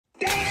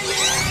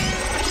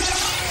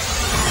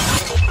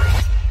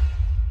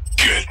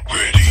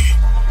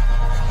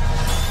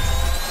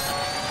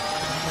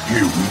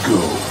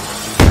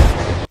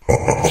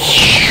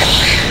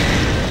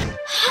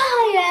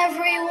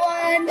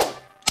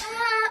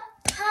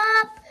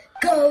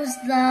host,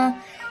 the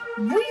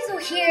Weasel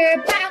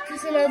here, back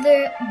with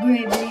another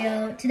great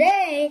video.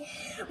 Today,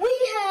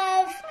 we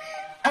have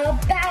a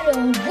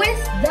battle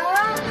with the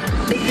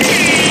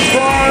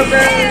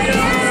BARBARIAN!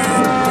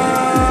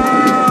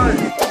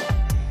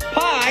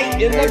 Pie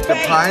in the face! The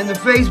pie in the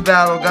face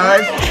battle,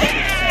 guys.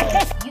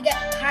 You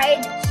get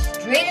pied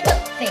straight in the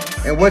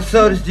face. And what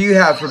sodas do you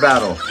have for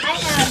battle? I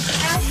have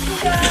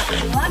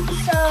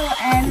Lotso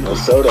and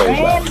soda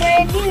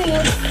brand new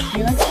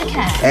Felix the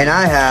Cat. And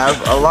I have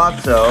a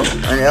Lotso,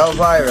 an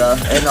Elvira,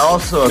 and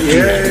also a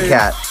Felix the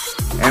Cat.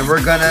 And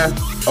we're gonna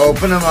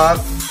open them up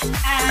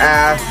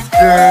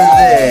after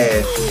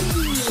this.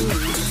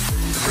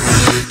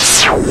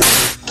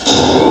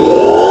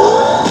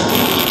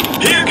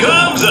 Here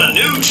comes a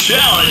new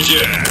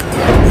challenger.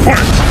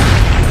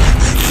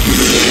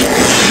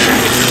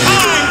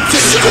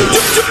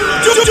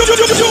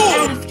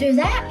 After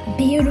that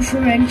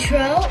beautiful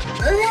intro,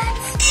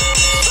 let's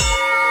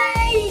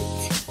fight!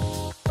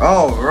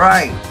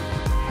 Alright.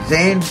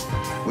 Zane,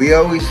 we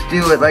always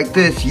do it like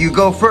this. You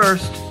go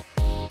first.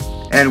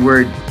 And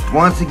we're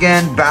once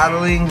again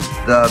battling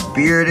the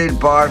bearded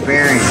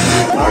barbarian.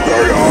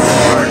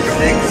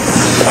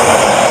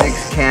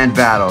 Six-can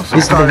battle. So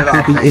This link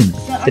will be in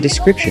the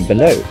description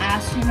below.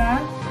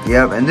 Astronaut.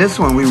 Yep, and this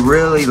one we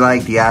really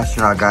like the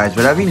astronaut, guys.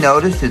 But have you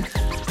noticed it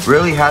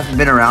really hasn't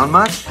been around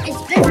much?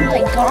 It's been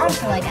really gone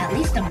for like at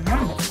least a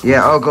month.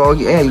 Yeah, oh, go.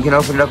 Yeah, you can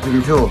open it up with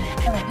your tool.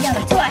 Yeah,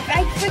 the tool.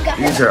 I forgot.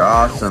 These are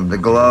awesome. The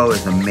glow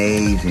is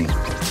amazing.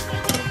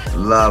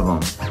 Love them.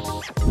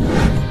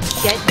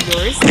 Get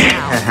yours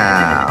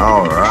now.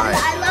 All right.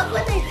 I love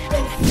when they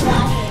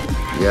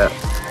fly. Yep.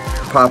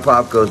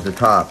 Pop goes to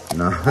top.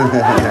 No.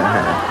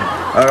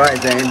 All right,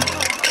 Zane.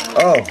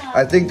 Oh,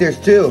 I think there's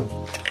two.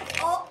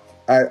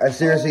 I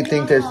seriously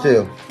think there's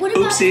two. What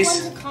about Oopsies.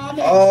 one's a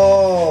common?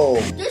 Oh.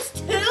 There's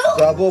two?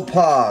 Double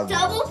pog.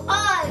 Double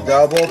pog.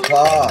 Double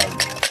pog.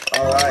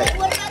 All right.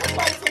 What about the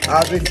ones that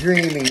I've been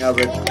dreaming of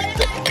it. What about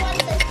the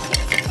ones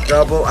that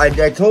Double. I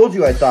told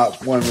you I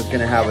thought one was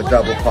gonna have a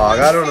double pog.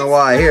 I don't know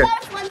why. Here.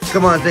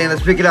 Come on, Zane.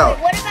 Let's pick it out.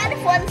 What about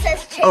if one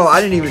says chase? Oh,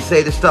 I didn't even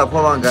say this stuff.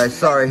 Hold on, guys.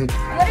 Sorry.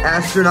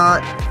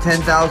 Astronaut,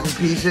 10,000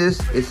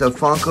 pieces. It's a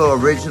Funko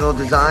original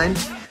design.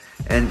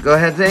 And go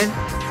ahead, Zane.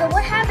 So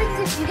what happens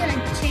if you get a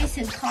chase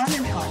in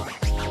common pog?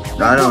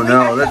 I don't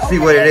know. Let's see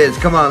what it is.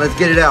 Come on, let's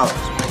get it out.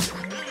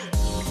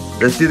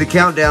 Let's do the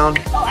countdown.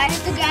 Oh, I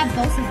have to grab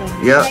both of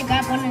them. Yep. Can I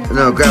grab one at a time?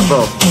 No, grab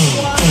both. 1,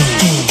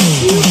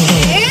 2,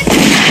 and...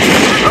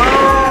 Oh!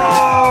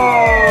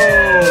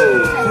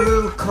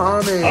 Two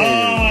common.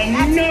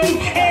 No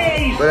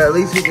case! But at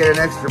least we get an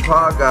extra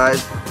pog,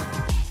 guys.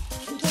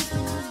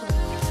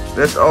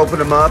 Let's open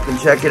them up and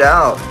check it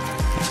out.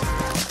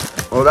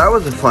 Well, that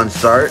was a fun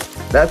start.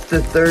 That's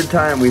the third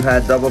time we've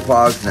had double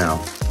pogs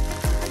now.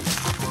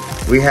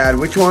 We had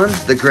which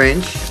ones? The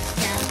Grinch.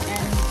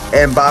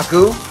 And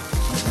Baku.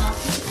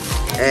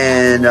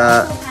 And,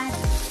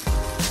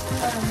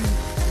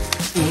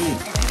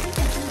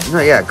 no,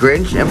 yeah,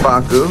 Grinch and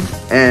Baku.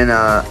 And,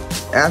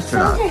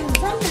 Astronaut.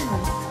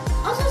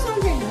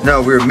 Something.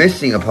 No, we were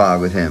missing a pog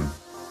with him.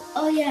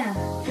 Oh, yeah.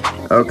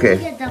 Okay.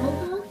 Did you get double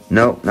pog?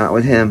 Nope, not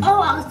with him.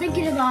 Oh, I was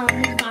thinking about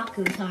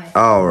Baku, sorry.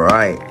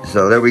 Alright,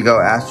 so there we go,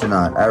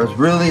 Astronaut. I was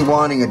really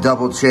wanting a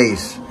double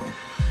chase.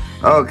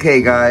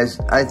 Okay, guys,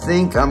 I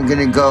think I'm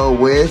gonna go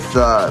with,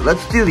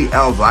 let's do the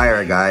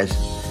Elvira, guys.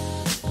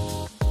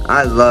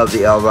 I love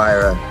the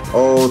Elvira.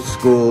 Old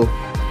school.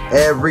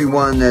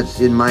 Everyone that's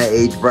in my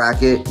age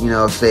bracket, you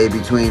know, say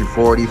between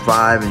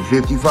 45 and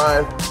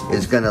 55,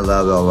 is gonna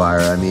love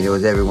Elvira. I mean, it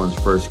was everyone's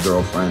first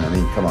girlfriend. I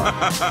mean, come on.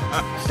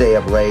 Stay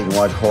up late and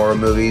watch horror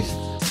movies.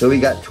 So we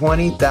got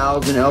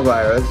 20,000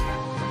 Elviras.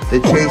 The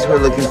chase we're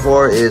looking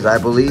for is, I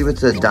believe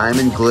it's a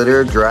diamond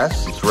glitter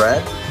dress. It's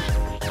red.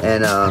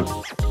 And,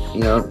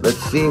 you know, let's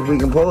see if we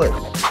can pull it.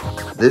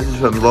 This is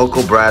from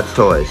local Brad's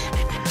Toys.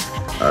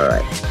 All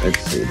right,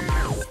 let's see.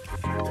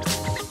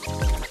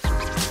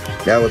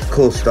 That was a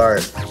cool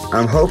start.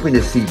 I'm hoping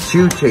to see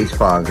 2 chase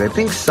pogs. I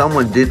think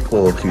someone did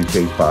pull 2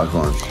 chase pogs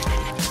once.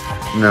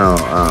 No,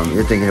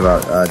 you're thinking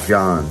about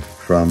John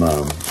from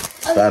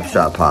Slap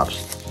Shot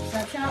Pops.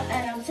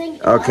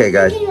 Okay,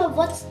 guys. Thinking of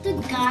what's the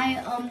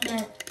guy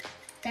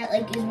that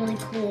like is really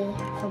cool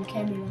from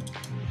Canada.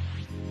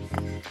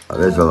 Oh,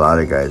 there's a lot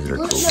of guys that are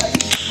Blue, cool.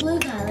 blue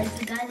guy, like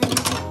the guy that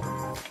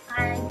I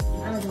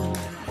don't know.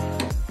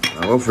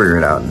 We'll figure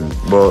it out and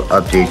we'll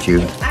update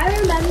you. I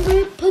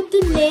remember. Put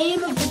the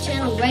name of the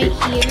channel right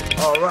here.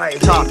 All right,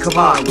 come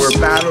on. We're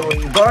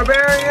battling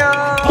Barbarian.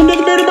 Under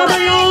the bearded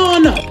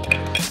Barbarian!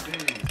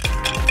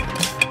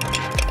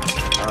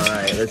 All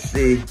right, let's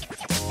see.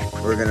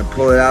 We're gonna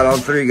pull it out on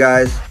 3,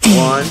 guys.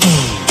 1, 2,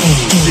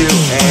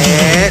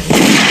 and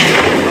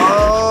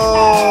oh!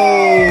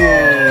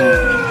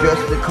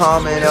 Just the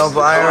common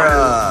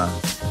Elvira.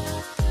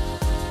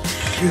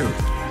 Shoot.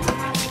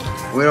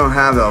 We don't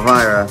have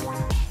Elvira,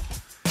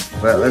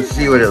 but let's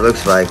see what it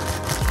looks like.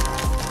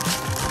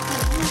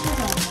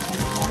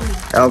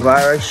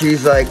 Elvira,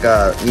 she's like,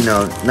 you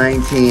know,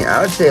 19,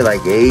 I would say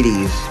like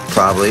 80s,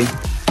 probably.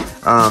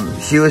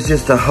 She was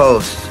just a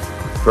host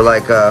for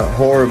like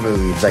horror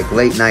movies, like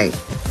late night.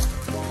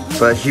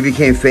 But she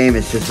became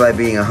famous just by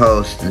being a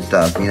host and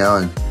stuff, you know,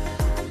 and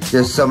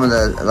just some of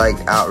the like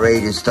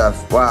outrageous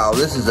stuff. Wow,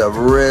 this is a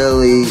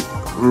really,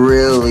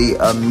 really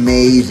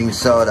amazing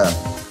soda.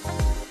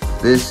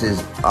 This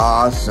is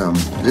awesome.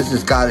 This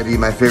has got to be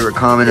my favorite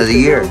comment of the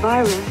year.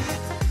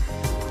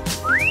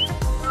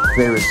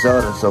 Favorite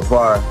soda so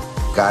far.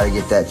 Got to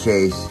get that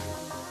chase.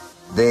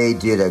 They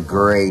did a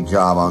great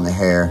job on the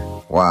hair.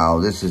 Wow,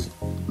 this is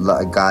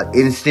got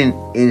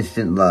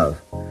instant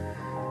love.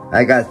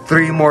 I got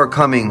 3 more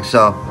coming,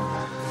 so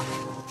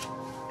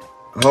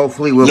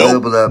hopefully we'll be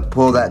able to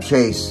pull that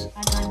chase.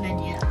 I got an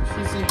idea.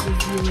 She's like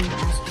reviewing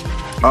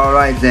asking. All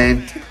right,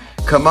 Zane.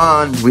 Come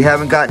on. We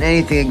haven't gotten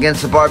anything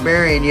against the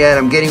Barbarian yet.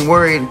 I'm getting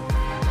worried.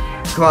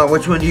 Come on,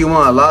 which one do you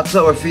want?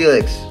 Lotso or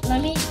Felix?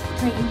 Let me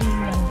play you know.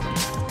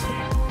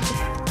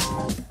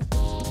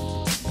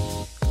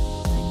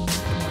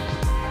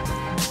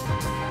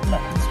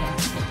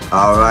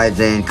 All right,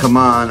 Zane. Come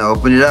on,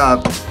 open it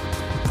up.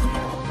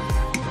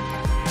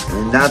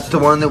 And that's the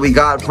one that we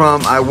got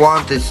from I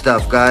Want This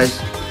Stuff,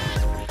 guys.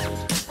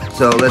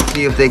 So let's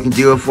see if they can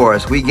do it for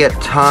us. We get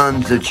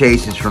tons of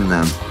chases from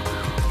them.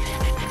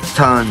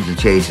 Tons of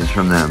chases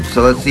from them.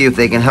 So let's see if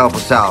they can help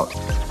us out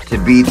to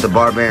beat the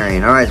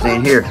Barbarian. All right,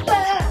 Zane, here.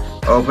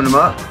 Open them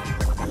up.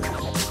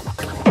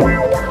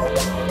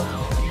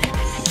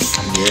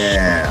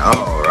 Yeah,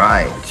 all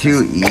right.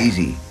 Too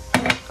easy.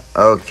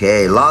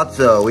 Okay,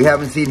 Lotso. We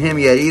haven't seen him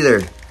yet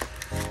either.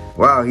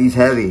 Wow, he's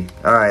heavy.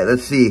 All right,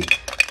 let's see.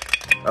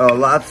 Oh,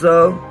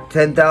 Lotso,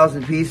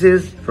 10,000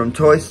 pieces from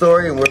Toy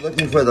Story, and we're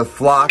looking for the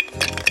flock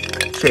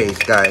chase,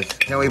 guys.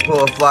 Can we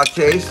pull a flock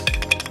chase?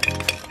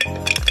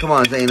 Come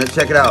on, Zane, let's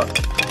check it out.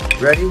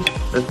 Ready?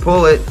 Let's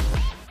pull it.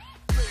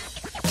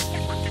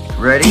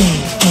 Ready?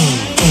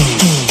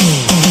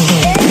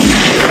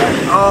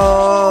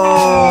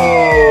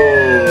 Oh!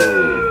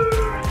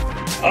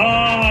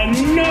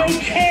 No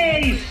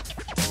chase!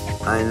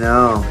 I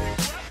know,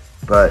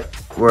 but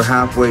we're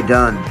halfway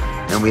done,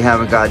 and we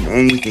haven't gotten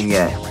anything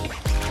yet.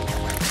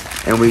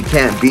 And we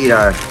can't lose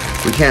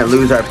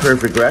our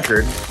perfect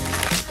record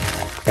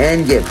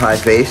and get pie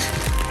face.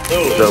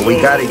 So we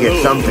gotta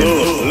get something.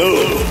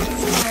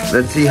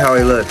 Let's see how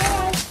he looks.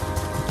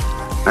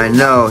 I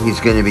know he's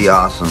gonna be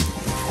awesome.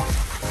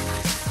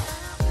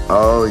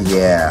 Oh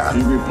yeah.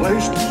 He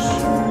replaced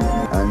us.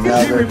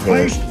 Another He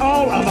replaced hit.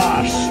 all of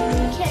us.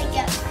 You can't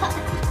get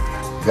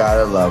pied.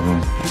 Gotta love him.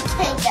 You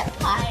can't get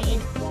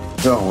pied.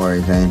 Don't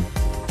worry, Zane.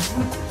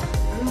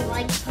 I don't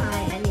like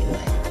pie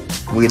anyway.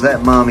 We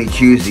let Mommy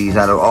choose these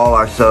out of all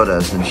our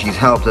sodas, and she's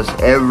helped us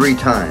every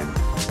time.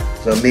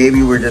 So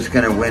maybe we're just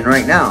gonna win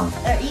right now.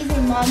 Or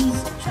even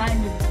Mommy's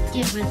trying to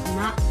give us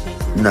not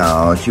chases.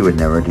 No, she would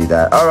never do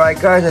that. All right,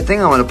 guys, I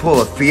think I'm gonna pull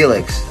a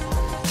Felix.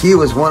 He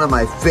was one of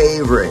my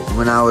favorite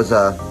when I was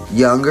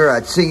younger.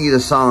 I'd sing you the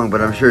song,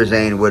 but I'm sure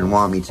Zane wouldn't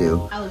want me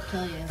to. I would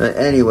kill you. But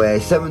anyway,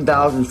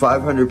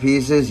 7,500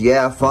 pieces.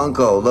 Yeah,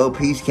 Funko, low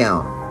piece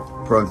count.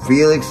 From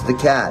Felix the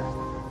cat.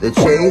 The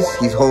chase,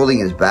 he's holding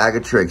his bag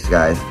of tricks,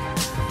 guys.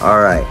 All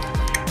right,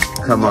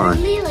 come on.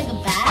 Really, like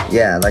a bag?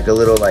 Yeah, like a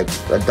little, like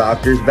a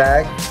doctor's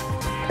bag.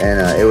 And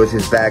it was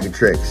his bag of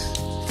tricks.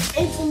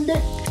 It's in the...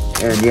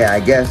 And yeah, I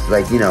guess,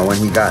 like, you know, when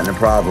he got in a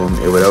problem,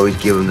 it would always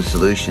give him the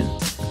solution.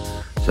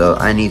 So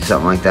I need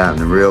something like that in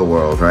the real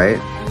world, right?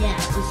 Yeah,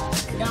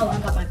 just... No, I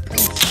got my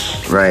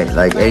purse. Right,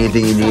 like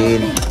anything you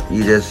need,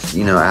 you just,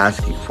 you know,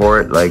 ask for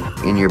it, like,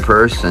 in your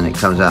purse, and it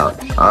comes out.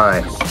 All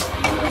right.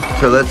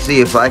 So let's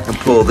see if I can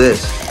pull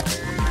this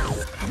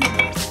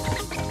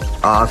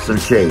awesome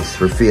chase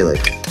for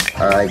Felix.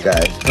 All right,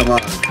 guys, come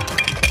on.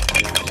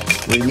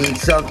 We need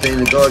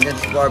something to go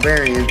against the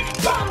Barbarian.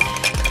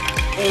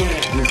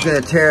 He's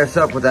gonna tear us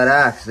up with that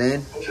axe,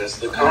 man.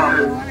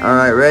 All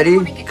right, ready?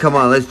 Come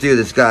on, let's do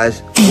this,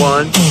 guys.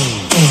 1,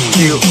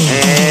 2,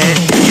 and...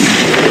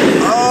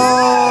 Oh!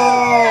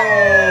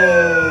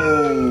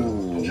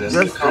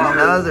 Just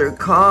another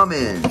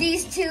common. If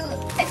these two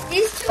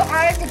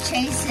aren't the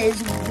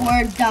chases,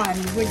 we're done.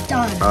 We're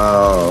done.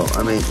 Oh,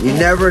 I mean, you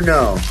never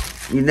know.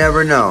 You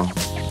never know.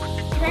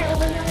 Can I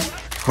open it?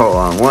 Hold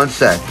on, 1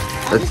 sec.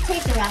 I'll just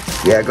take the wrapper.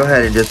 Yeah, go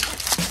ahead and just,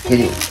 can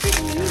you...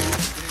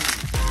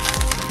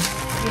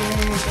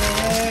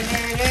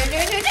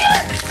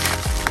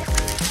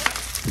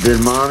 Did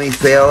Mommy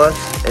fail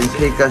us and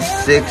pick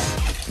us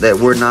 6 that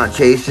were not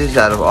chases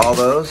out of all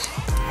those?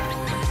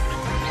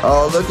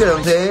 Oh, look at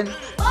him, Zane.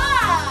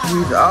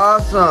 He's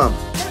awesome.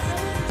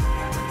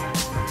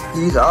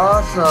 He's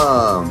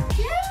awesome.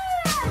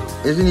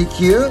 Yeah. Isn't he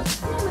cute?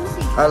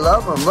 I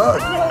love him, look.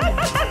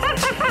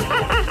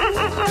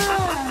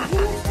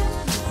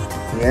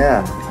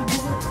 Yeah.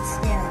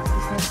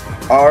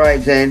 All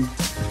right, Zane.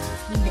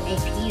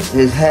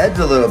 His head's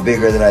a little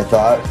bigger than I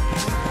thought,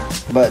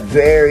 but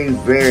very,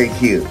 very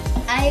cute.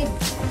 I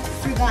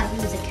forgot he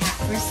was a cat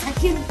for a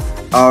second.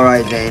 All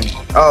right, Zane.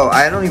 Oh,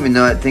 I don't even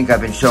know. I think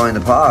I've been showing the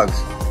pogs.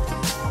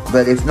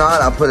 But if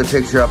not, I'll put a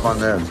picture up on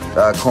the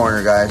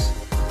corner, guys.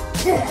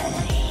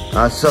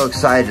 I was so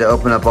excited to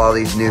open up all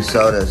these new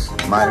sodas.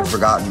 Might have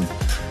forgotten.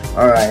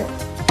 All right.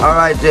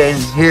 Alright, Zane,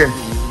 here.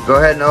 Go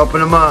ahead and open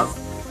them up.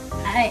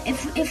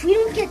 If we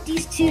don't get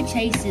these 2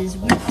 chases,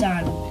 we're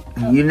done.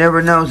 You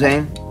never know,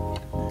 Zane.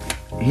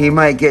 He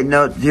might get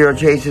 0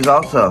 chases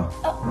also.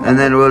 And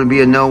then it will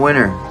be a no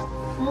winner.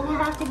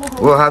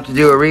 We'll have to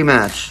do a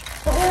rematch.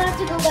 But we'll have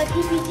to go by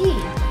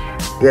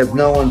PPG. If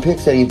no one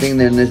picks anything,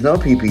 then there's no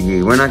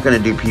PPG. We're not going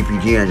to do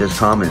PPG on just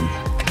common.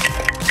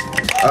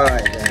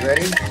 Alright, then.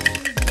 Ready?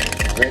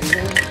 Ready,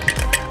 Zane?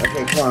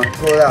 Okay, come on.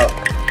 Pull it out.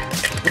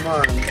 Come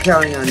on. I'm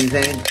counting on you,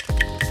 Zane.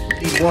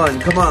 Need 1.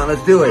 Come on.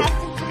 Let's do it.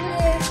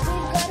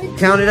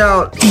 Count it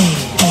out.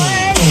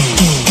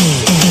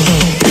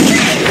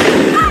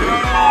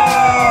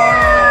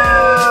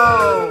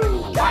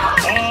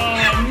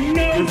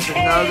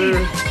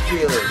 Another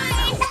feeling.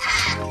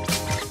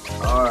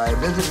 Alright,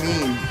 doesn't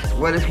mean.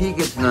 What if he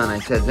gets none? I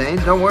said, Zane,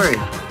 don't worry.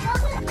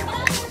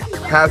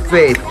 Have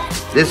faith.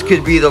 This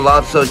could be the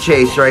Lotso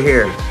chase right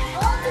here. All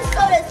the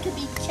sodas could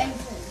be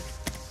chases.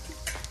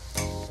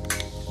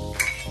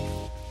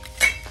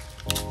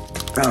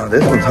 Oh,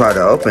 this one's hard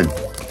to open.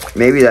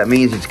 Maybe that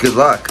means it's good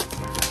luck.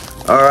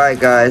 Alright,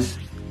 guys.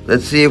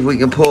 Let's see if we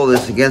can pull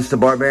this against the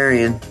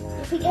Barbarian.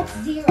 If we get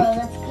 0,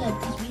 that's good,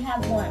 because we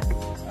have 1.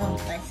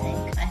 I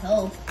think. I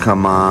hope.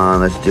 Come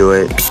on, let's do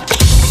it.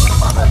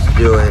 Let's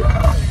do it.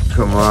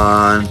 Come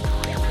on.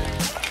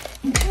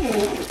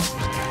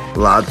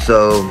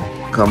 Lotso,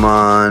 come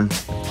on.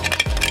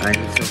 I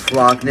need some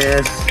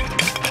flockness.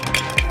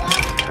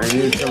 I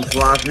need some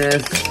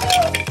flockness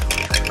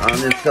on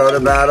this soda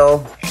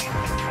battle.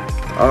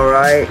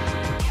 Alright.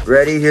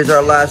 Ready? Here's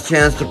our last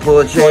chance to pull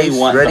a chase.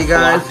 Ready,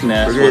 guys?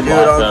 We're going to do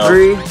it on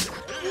 3.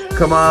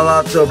 Come on,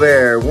 Lotso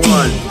Bear. 1, 2,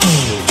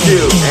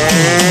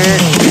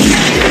 and...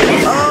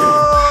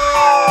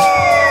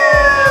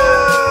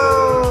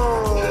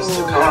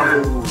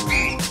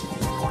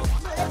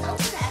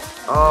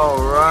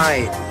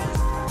 Alright,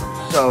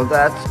 so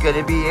that's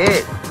gonna be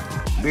it.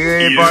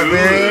 Bearded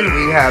Barbarian,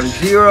 we have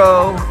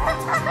 0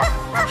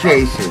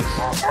 chases.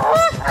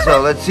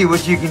 So let's see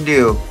what you can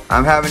do.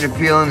 I'm having a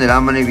feeling that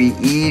I'm gonna be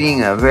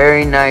eating a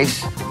very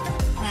nice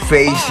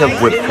face of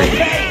whipped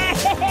cream.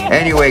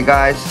 Anyway,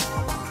 guys,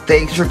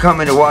 thanks for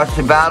coming to watch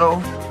the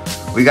battle.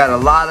 We got a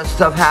lot of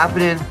stuff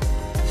happening.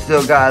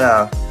 Still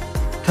got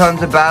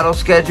tons of battles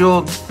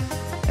scheduled.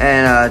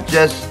 And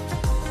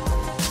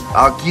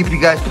I'll keep you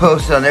guys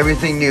posted on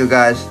everything new,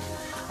 guys.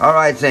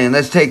 Alright, Zane,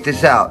 let's take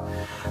this out.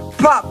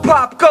 Pop,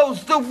 pop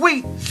goes the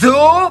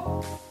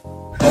Weasel!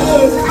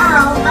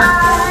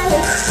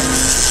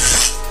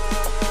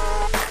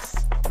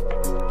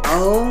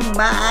 Oh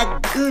my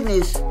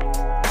goodness.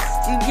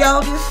 Did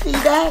y'all just see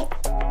that?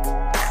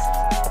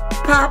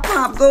 Pop,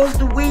 pop goes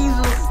the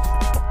Weasel.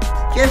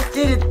 Just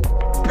did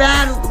a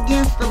battle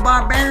against the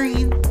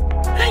Barbarian.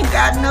 Ain't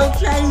got no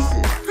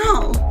chases.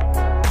 Oh,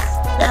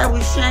 that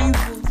was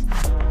shameful.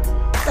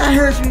 That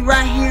hurts me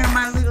right here in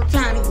my little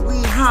tiny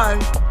wee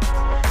heart.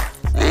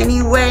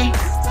 Anyway,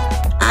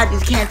 I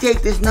just can't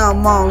take this no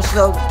more.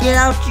 So get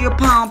out to your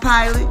Palm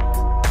Pilot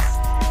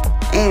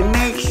and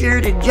make sure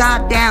to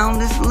jot down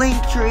this link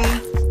tree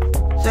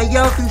so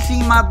y'all can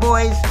see my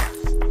boys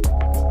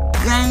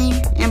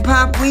Zane and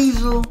Pop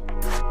Weasel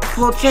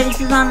pull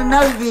chases on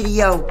another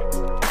video.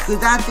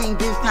 Cause I think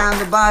this time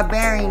the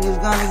Barbarian is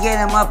gonna get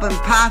him up in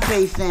pie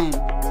face then.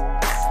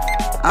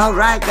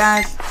 Alright,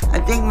 guys. I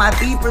think my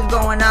beeper's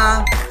going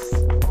off.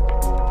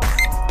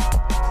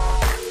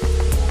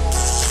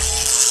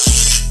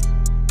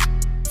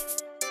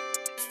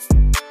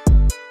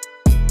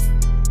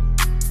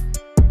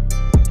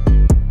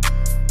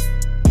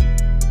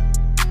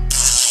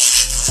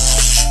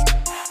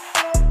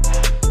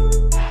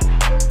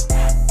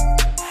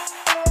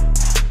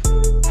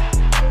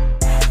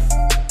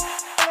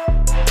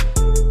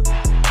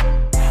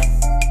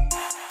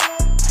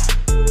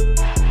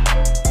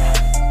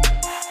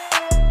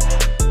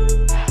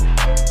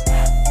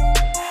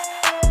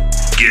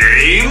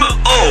 Game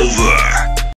over.